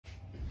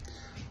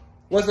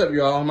What's up,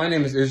 y'all? My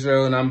name is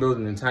Israel and I'm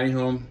building a tiny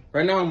home.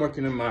 Right now I'm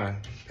working in my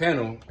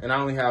panel and I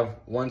only have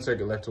one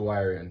circuit left to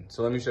wire in.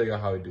 So let me show you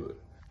how I do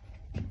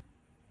it.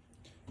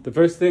 The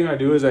first thing I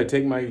do is I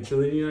take my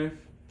utility knife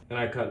and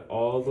I cut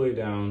all the way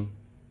down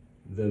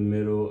the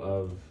middle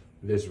of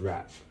this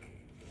wrap.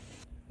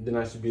 Then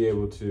I should be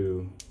able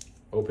to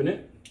open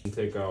it and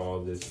take out all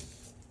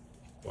this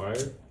wire.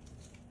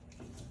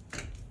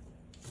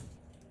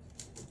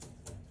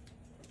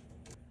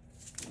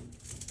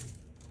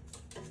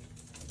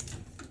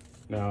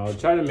 Now I'll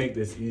try to make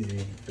this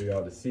easy for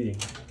y'all to see.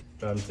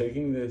 I'm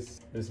taking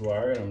this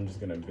wire and I'm just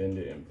gonna bend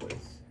it in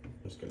place.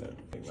 I'm just gonna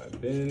take my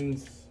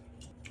bends.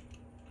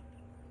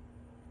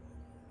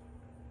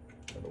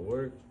 That'll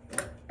work.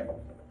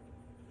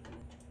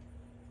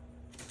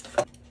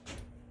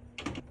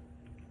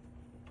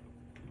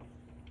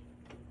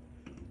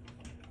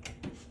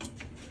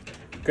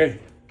 Okay,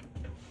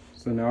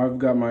 so now I've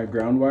got my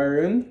ground wire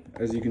in,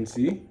 as you can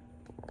see.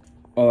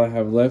 All I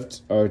have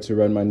left are to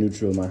run my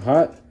neutral and my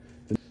hot.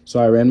 So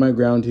I ran my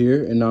ground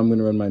here, and now I'm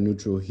gonna run my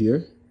neutral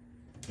here.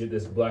 Get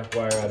this black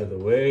wire out of the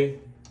way.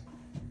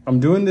 I'm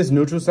doing this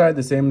neutral side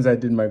the same as I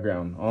did my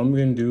ground. All I'm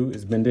gonna do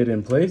is bend it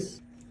in place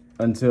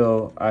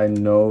until I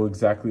know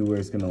exactly where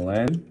it's gonna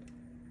land,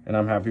 and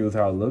I'm happy with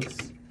how it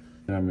looks.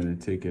 And I'm gonna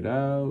take it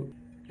out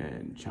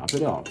and chop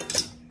it off.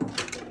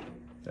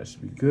 That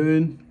should be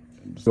good.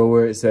 So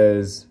where it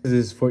says, this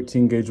is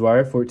 14 gauge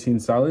wire, 14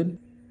 solid.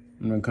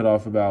 I'm gonna cut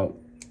off about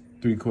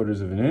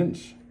 3/4 of an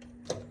inch.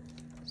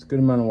 Good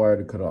amount of wire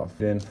to cut off.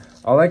 Then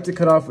I like to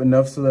cut off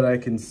enough so that I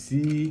can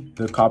see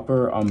the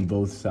copper on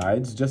both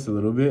sides, just a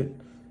little bit.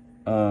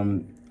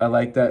 I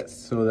like that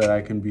so that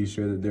I can be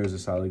sure that there's a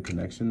solid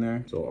connection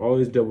there. So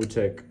always double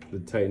check the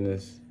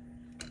tightness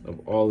of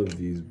all of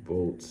these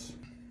bolts.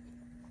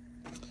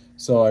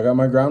 So I got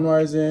my ground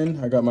wires in,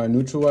 I got my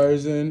neutral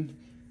wires in.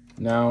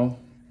 Now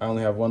I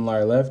only have one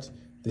wire left.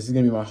 This is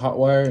gonna be my hot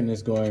wire and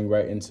it's going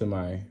right into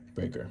my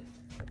breaker.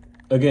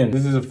 Again,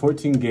 this is a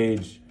 14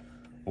 gauge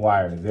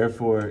wire,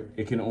 therefore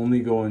it can only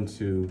go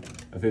into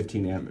a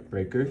 15 amp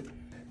breaker.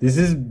 This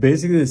is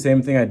basically the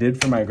same thing I did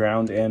for my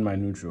ground and my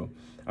neutral.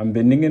 I'm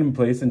bending it in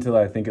place until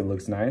I think it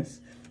looks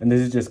nice, and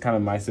this is just kind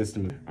of my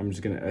system. I'm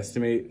just gonna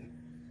estimate,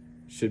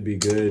 should be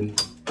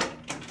good.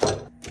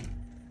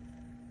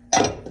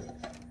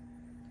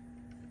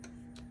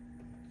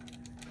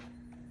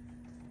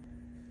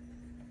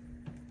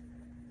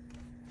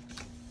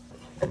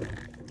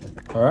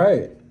 All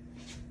right,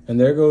 and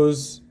there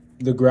goes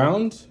the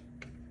ground,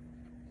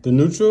 the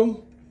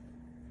neutral,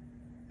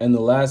 and the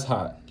last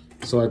hot.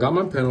 So I got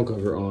my panel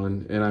cover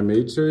on and I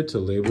made sure to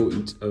label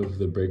each of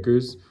the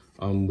breakers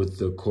with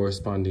the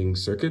corresponding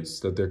circuits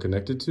that they're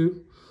connected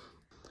to.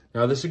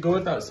 Now this should go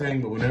without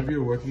saying, but whenever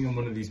you're working on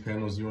one of these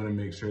panels, you want to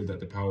make sure that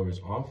the power is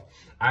off.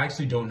 I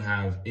actually don't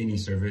have any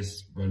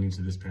service running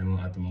to this panel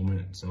at the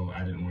moment, so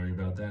I didn't worry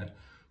about that.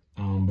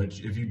 But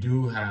if you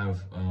do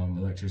have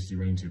electricity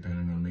running to your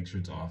panel, make sure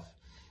it's off.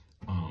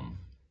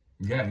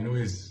 Yeah,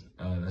 anyways,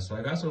 that's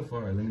what I got so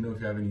far. Let me know if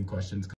you have any questions.